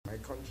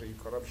country,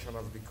 corruption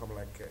has become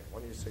like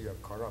when you say you're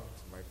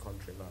corrupt, my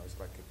country now, it's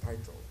like a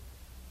title.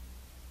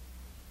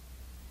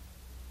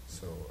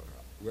 So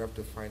we have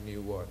to find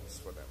new words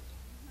for them.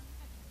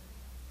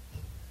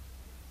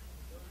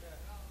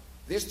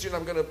 This tune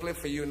I'm going to play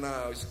for you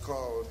now is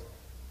called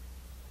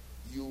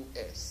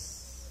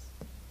US,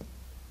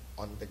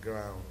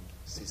 Underground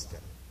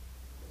System.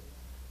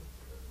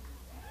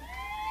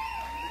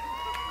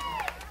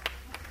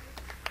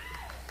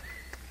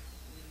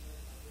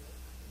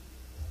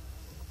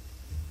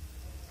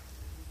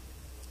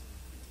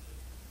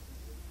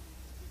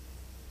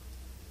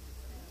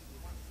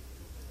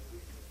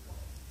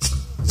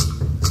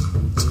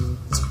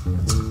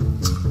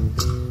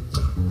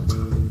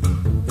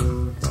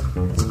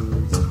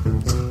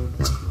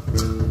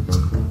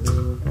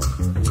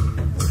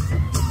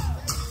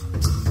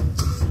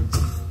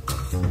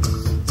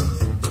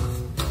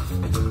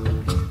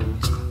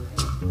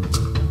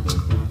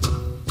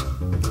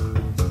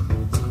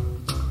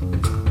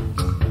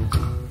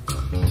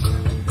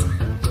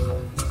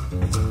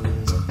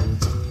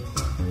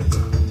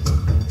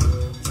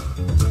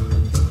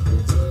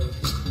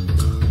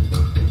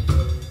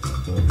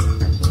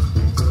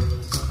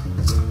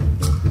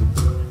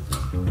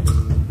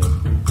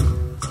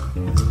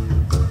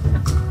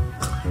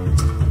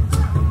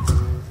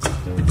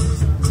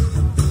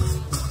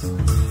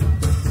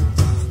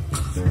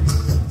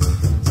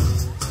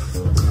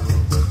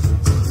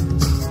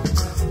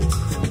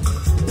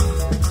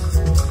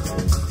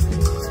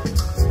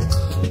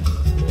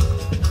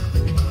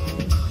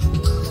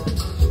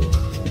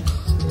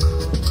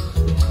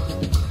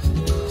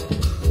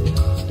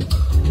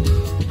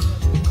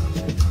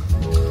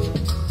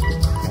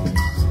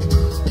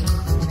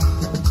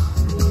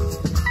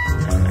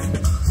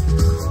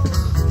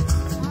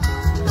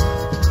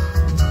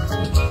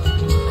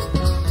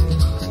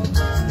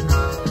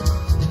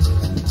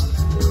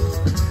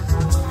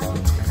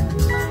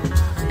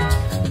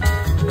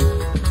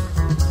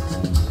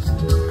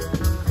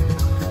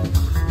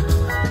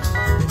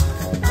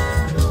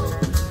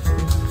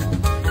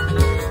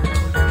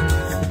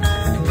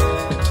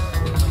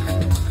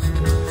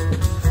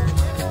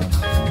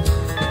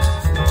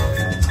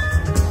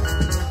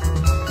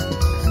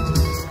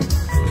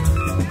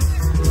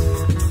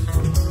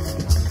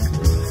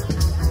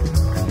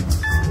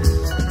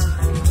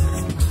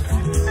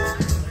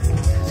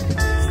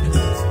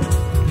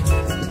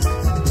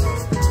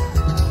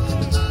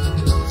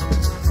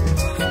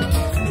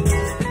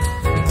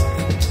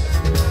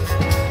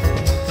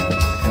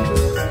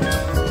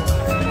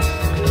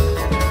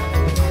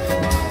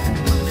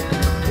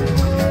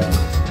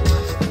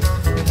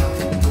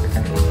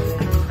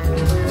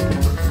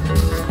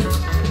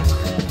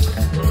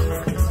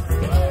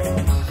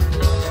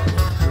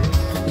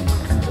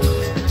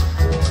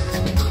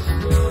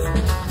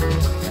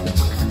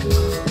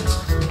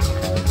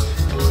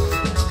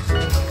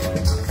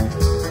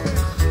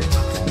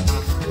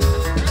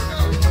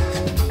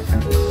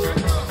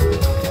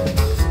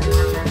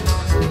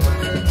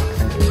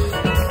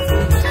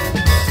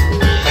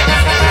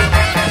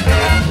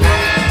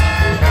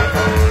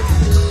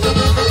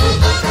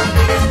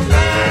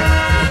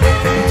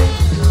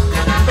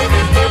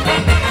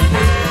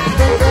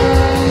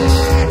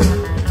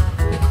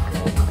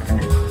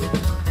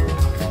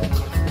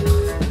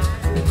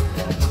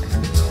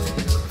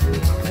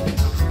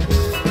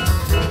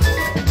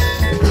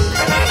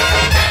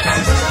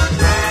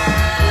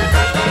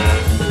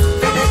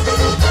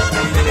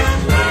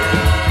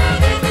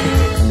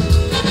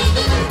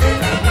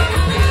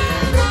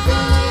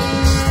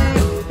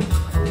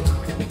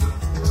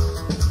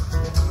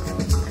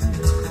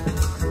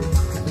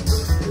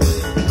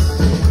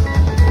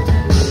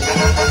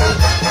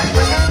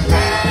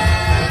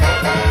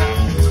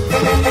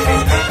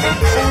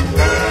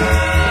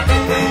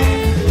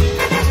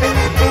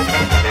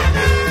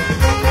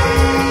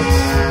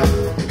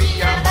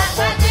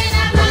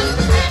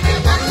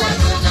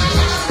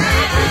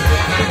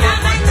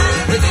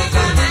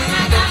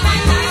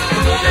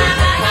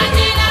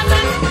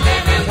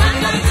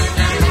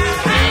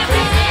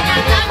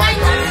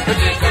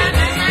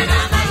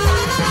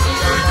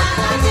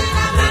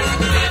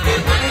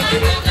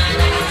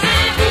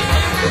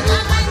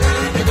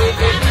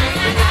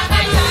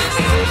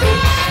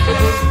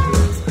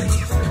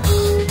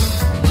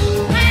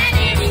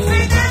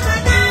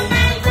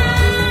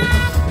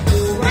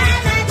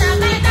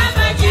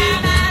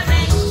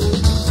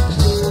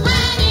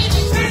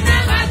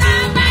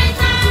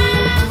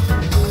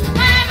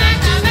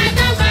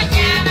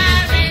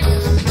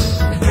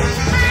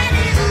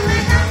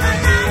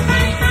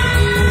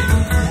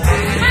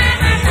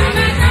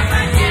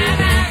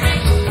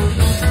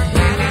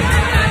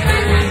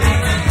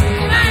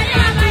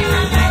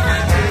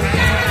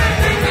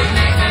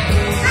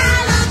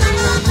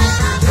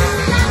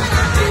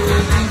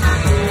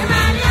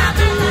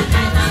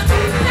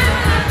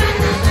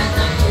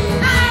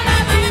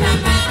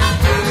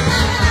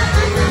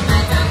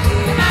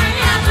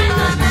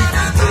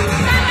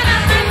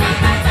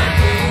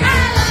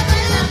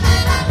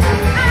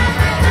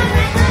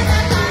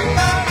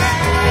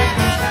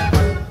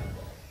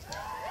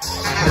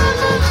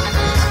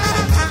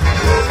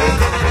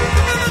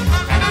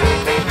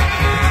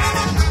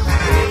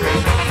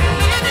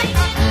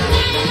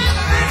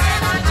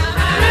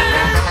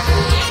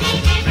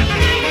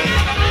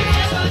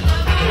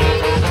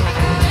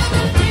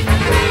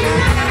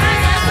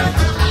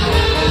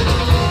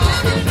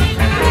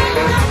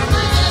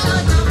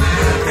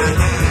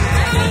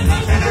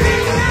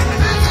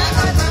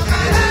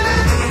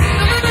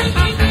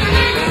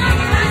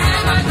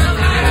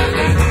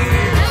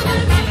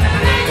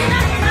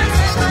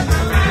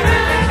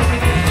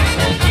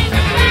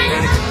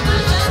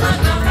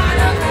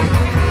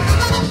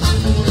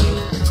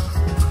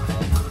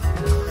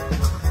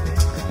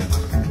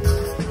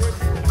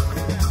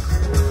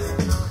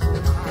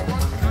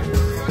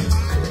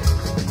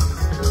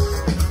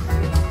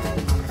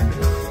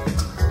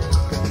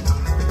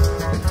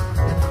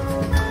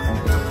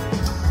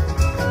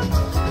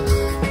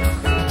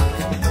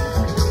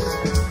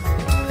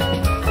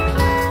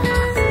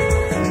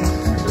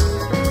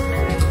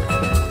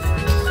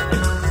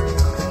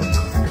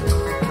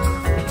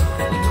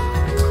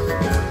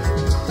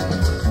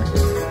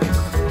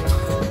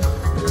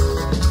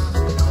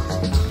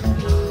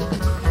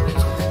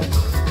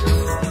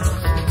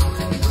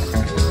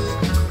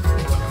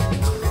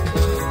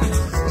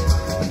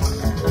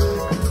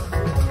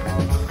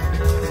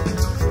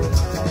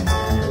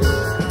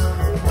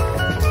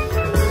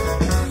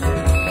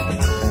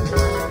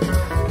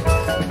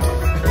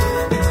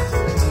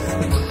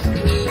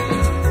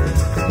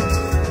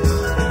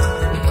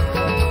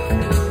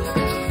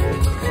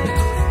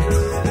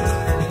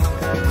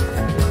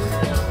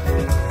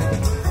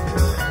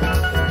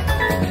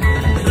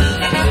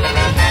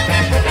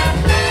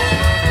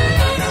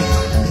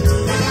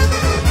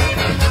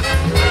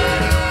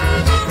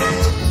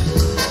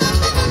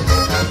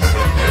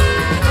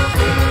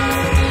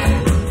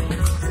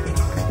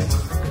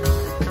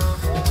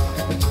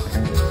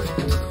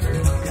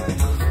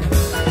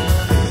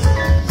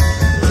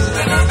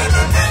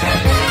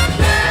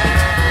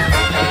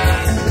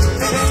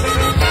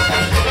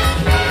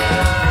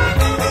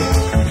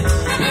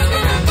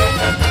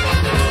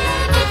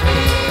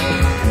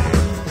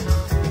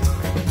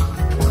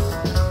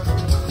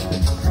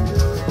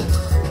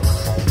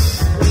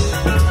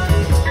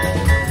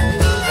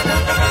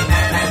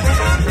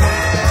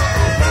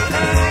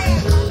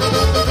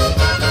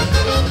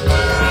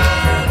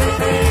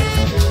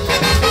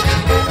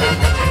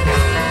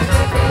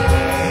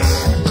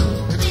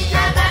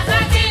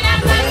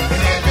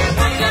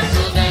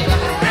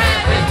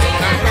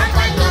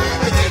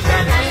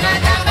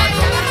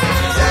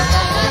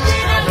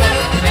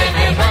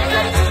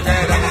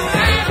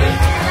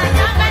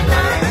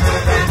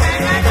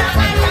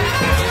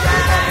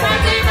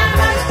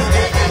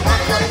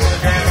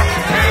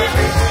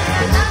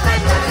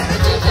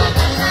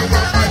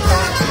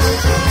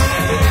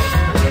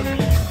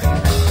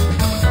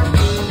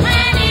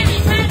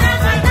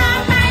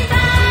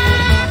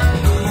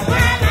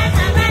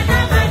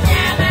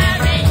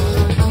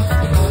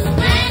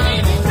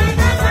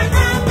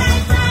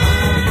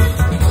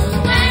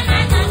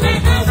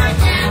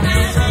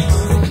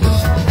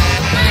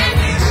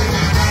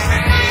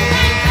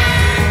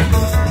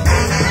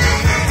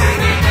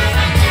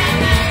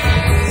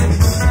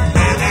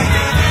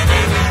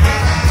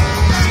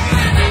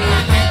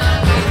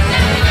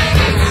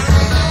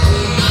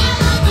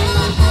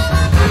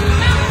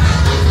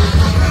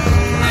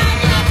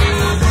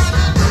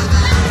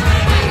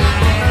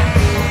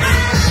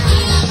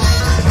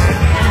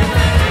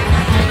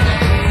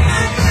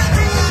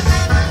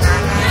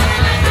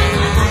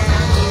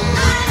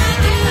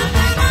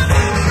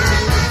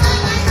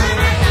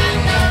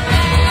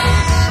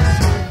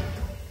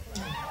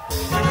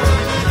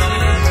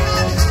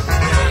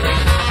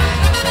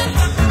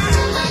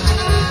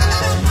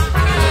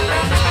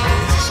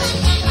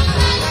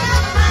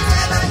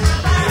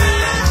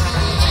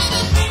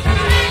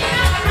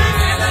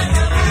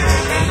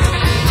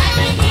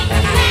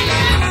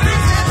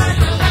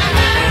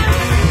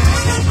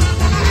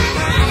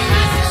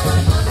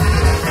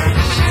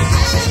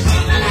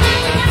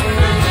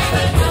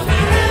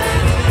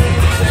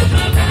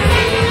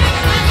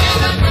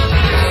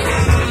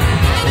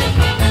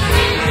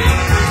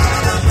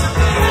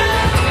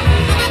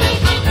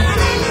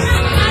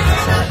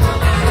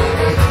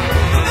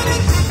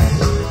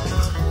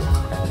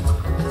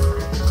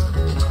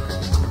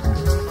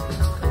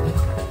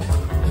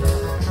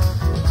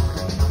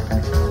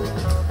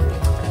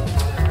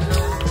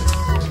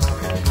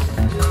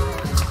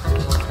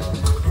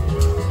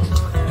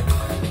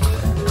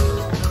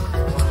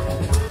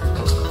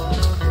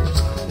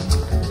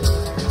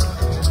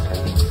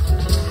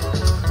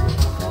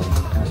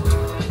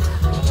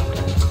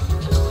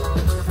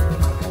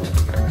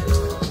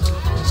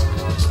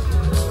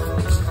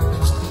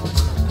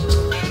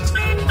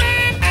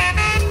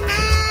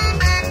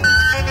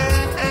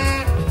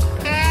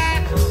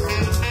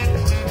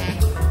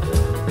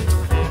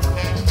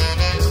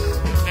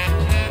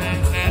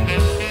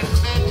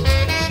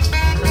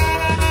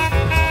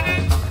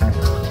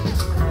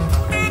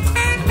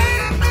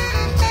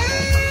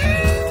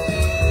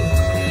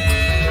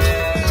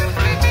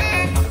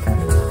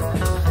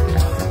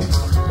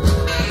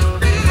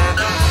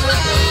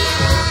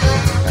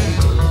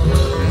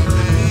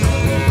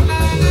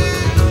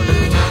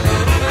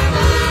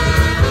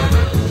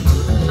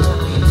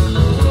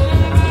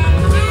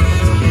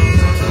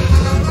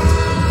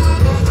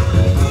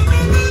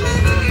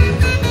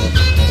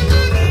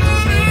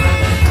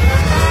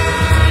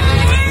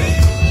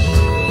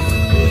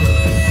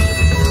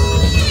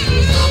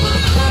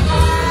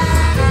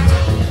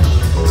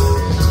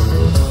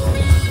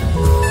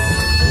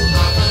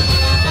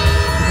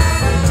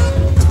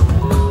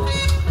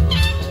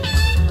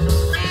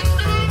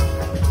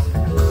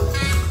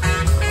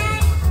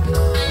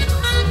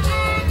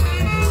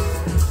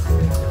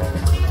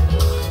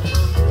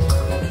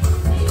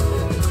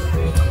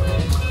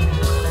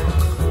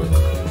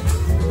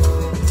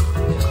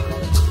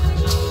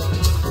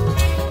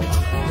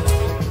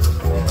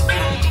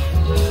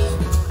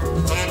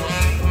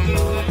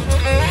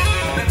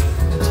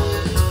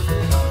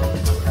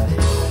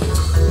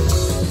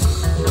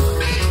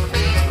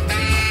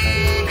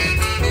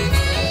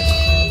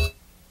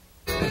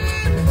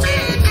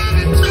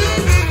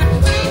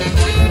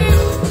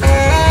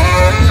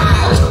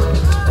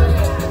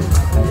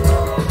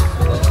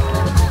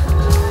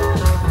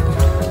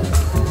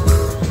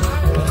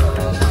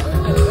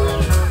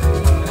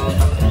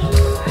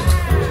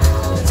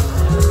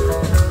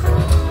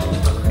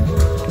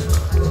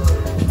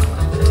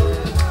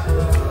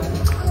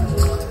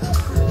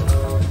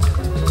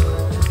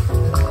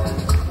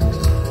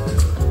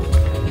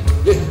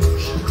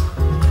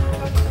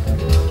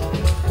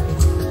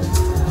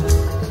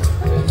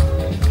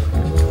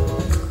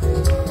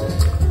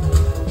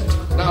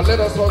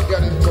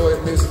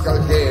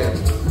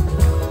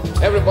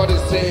 Everybody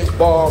say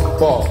bomb,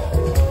 bomb.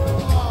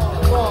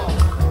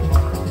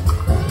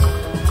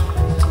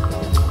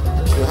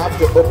 You have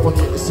to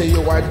open, say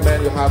you white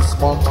men, you have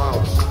small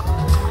mouths.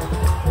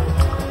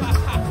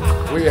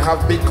 We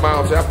have big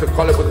mouths, you have to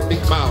call it with a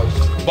big mouth.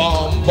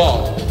 Bomb,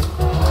 bomb.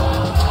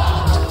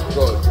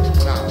 Good.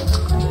 Now,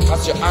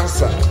 that's your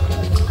answer.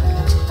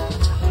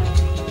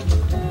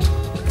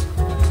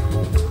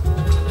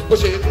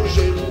 Push it,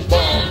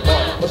 bomb,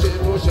 bomb. Push it,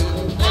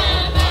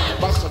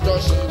 pass the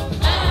Josh.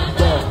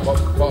 Bomb,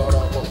 bomb, bomb.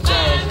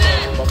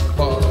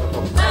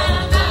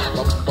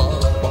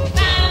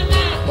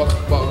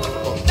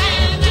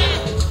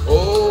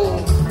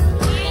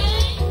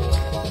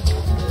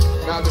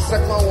 Now the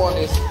second one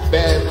is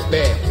bam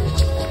bam.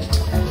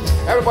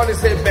 Everybody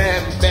say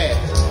bam bam.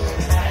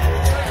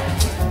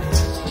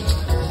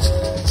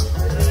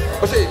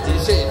 Push it, bam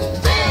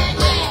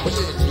bam. Push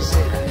it,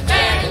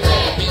 bam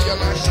bam. Be your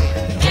last shit.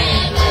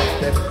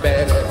 Bam bam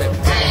bam bam bam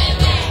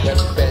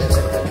bam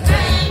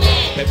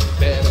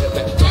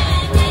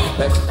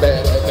bam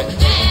bam.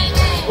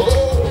 Oh.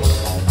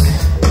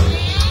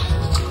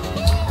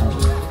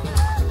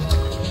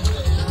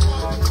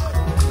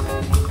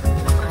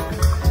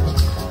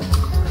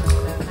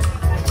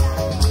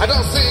 I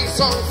don't sing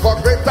song for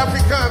great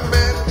African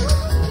men.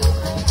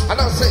 I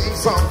don't sing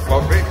song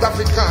for great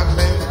African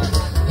men.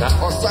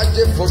 Now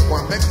Osage Fokwa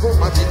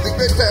Mekuma be the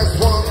greatest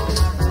one.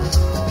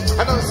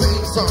 I don't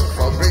sing song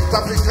for great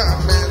African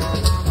men.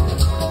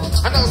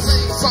 I don't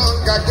sing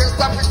song against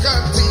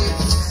African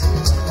thieves.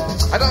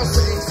 I don't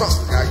sing song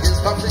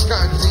against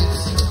African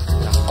thieves.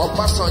 Now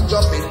Obasanjo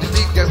be the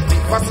biggest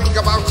thing passing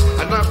about.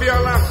 And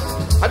Abiola,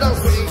 I don't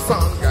sing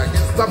song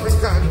against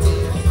African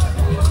thieves.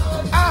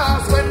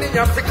 As many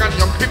African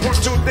young people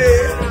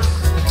today,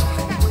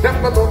 them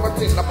don't know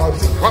nothing about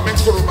it. Coming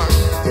through man,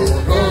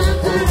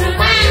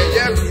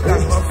 yeah,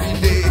 leaders not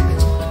fide.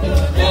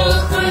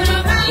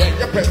 Yeah,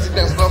 your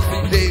president's not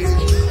fide.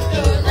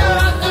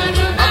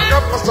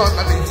 African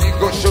personality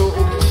go show.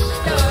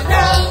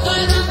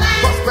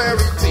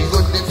 Prosperity go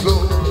dey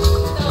flow.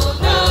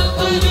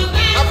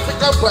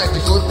 African pride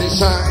go dey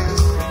shine.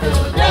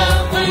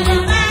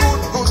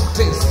 Good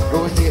things go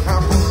dey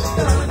happen.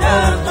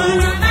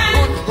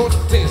 Good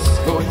things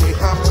go dey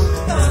happen.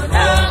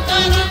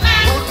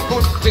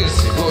 Good things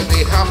go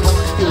dey happen.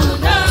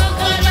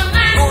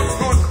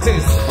 Good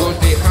things go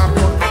dey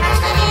happen.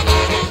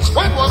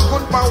 When was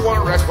good man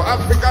one right for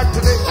Africa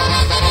today?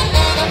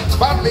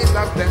 Badly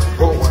that them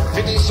go and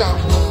finish up.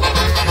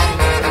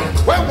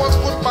 When was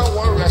good man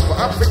one right for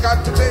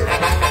Africa today?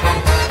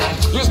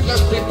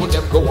 Useless people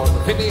them go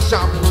and finish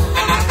up.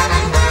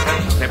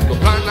 Them go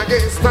plan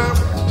against them,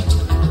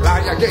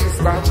 lie against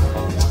them,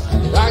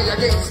 lie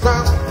against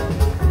them.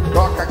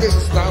 Talk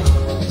against them,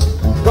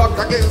 talk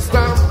against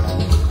them,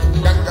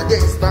 gang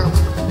against them,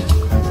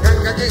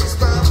 gang against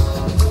them,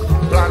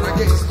 plan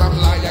against them,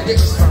 lie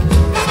against them.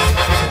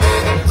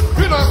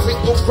 You don't think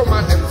who come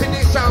and them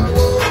finish them,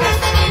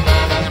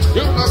 you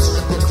don't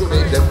see good to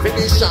make them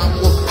finish them.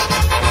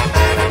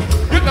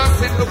 You don't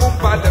see the boom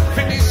by them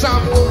finish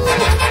them.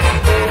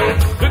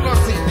 You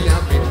don't see the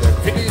army them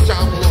finish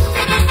them.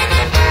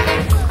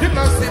 You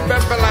don't see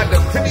Bembela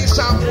them finish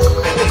them.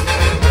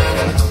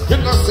 You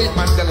don't see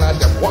Mandela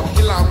them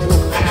walking out.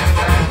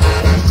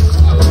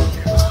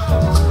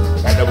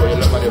 And the way you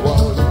look at the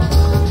world,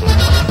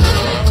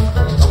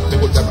 some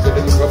people them to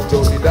the look up to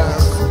the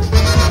dance.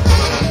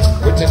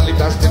 Which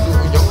leaders they do,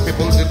 young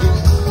people they do.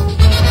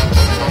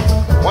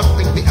 One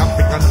thing the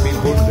African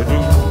people they do.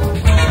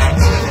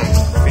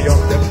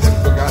 Beyond them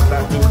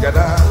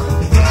together.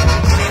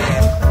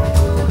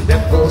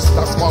 Them go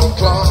start small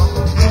club.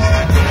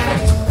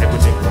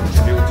 Everything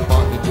contribute to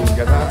money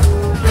together.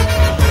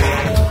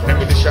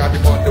 Share the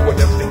money with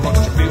them they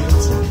contribute.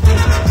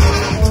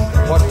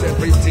 But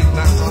everything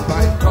that's on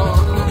by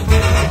God.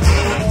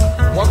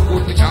 What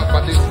would the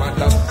Alphabet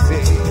madam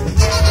say?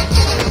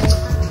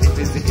 It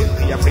is in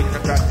the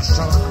African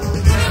tradition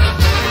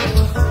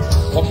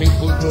for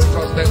people to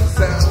trust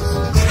themselves.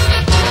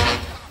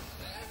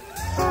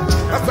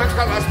 A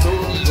Sankara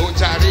story, oh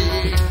Jari.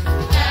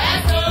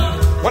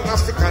 One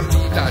African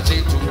leader, J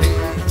today.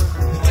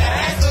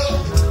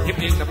 Him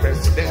in the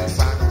president,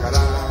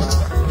 Sankara.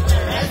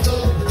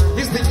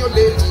 He's the your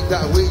lady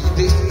that way you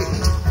did.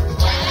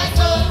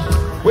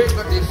 Wait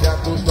not if you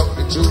have to talk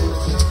the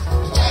truth.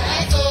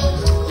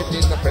 You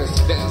did the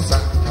president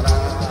Sankara.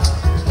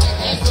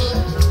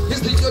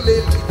 He's the your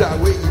lady that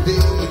way you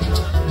did.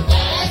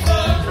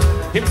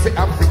 Him say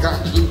African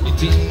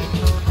unity.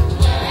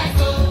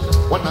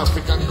 One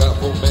African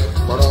government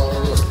for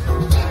all.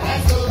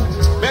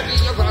 Many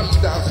other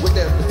leaders with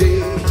them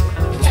today.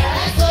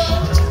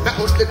 Not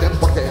only them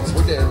pockets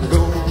with them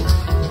go.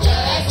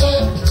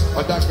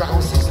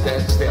 Underground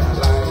systems, their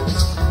lives.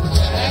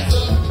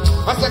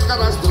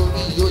 Sankara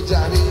story, yo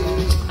Jari.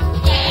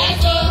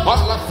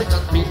 All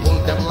African people,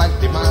 them like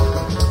the man.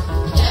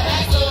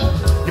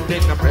 You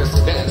take the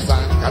president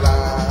Sankara.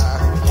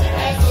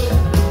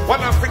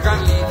 One African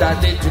leader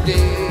day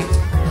today.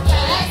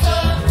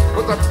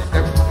 Put up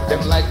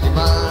them like the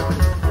man.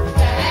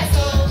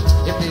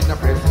 You take the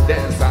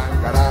president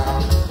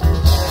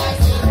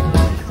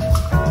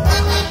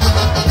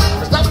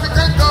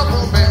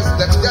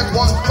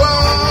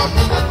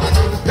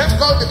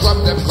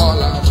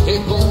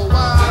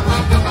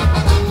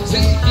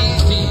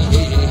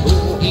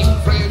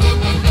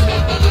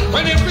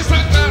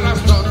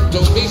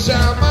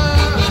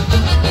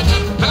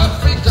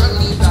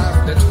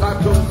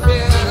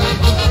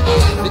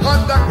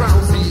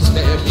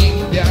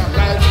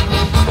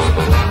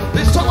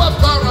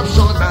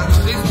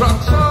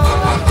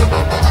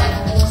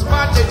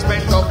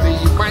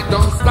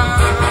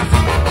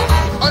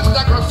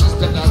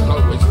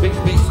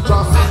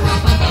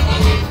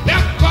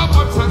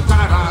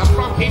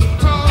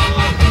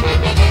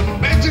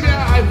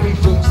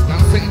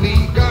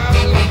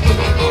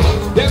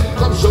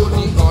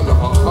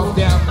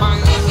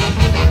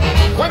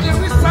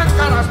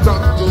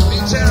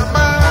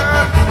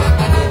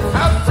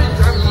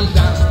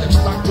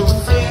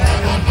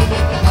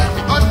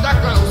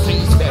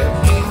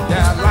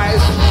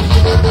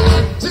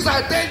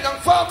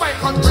for my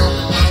country.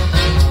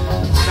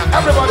 Now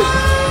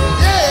everybody.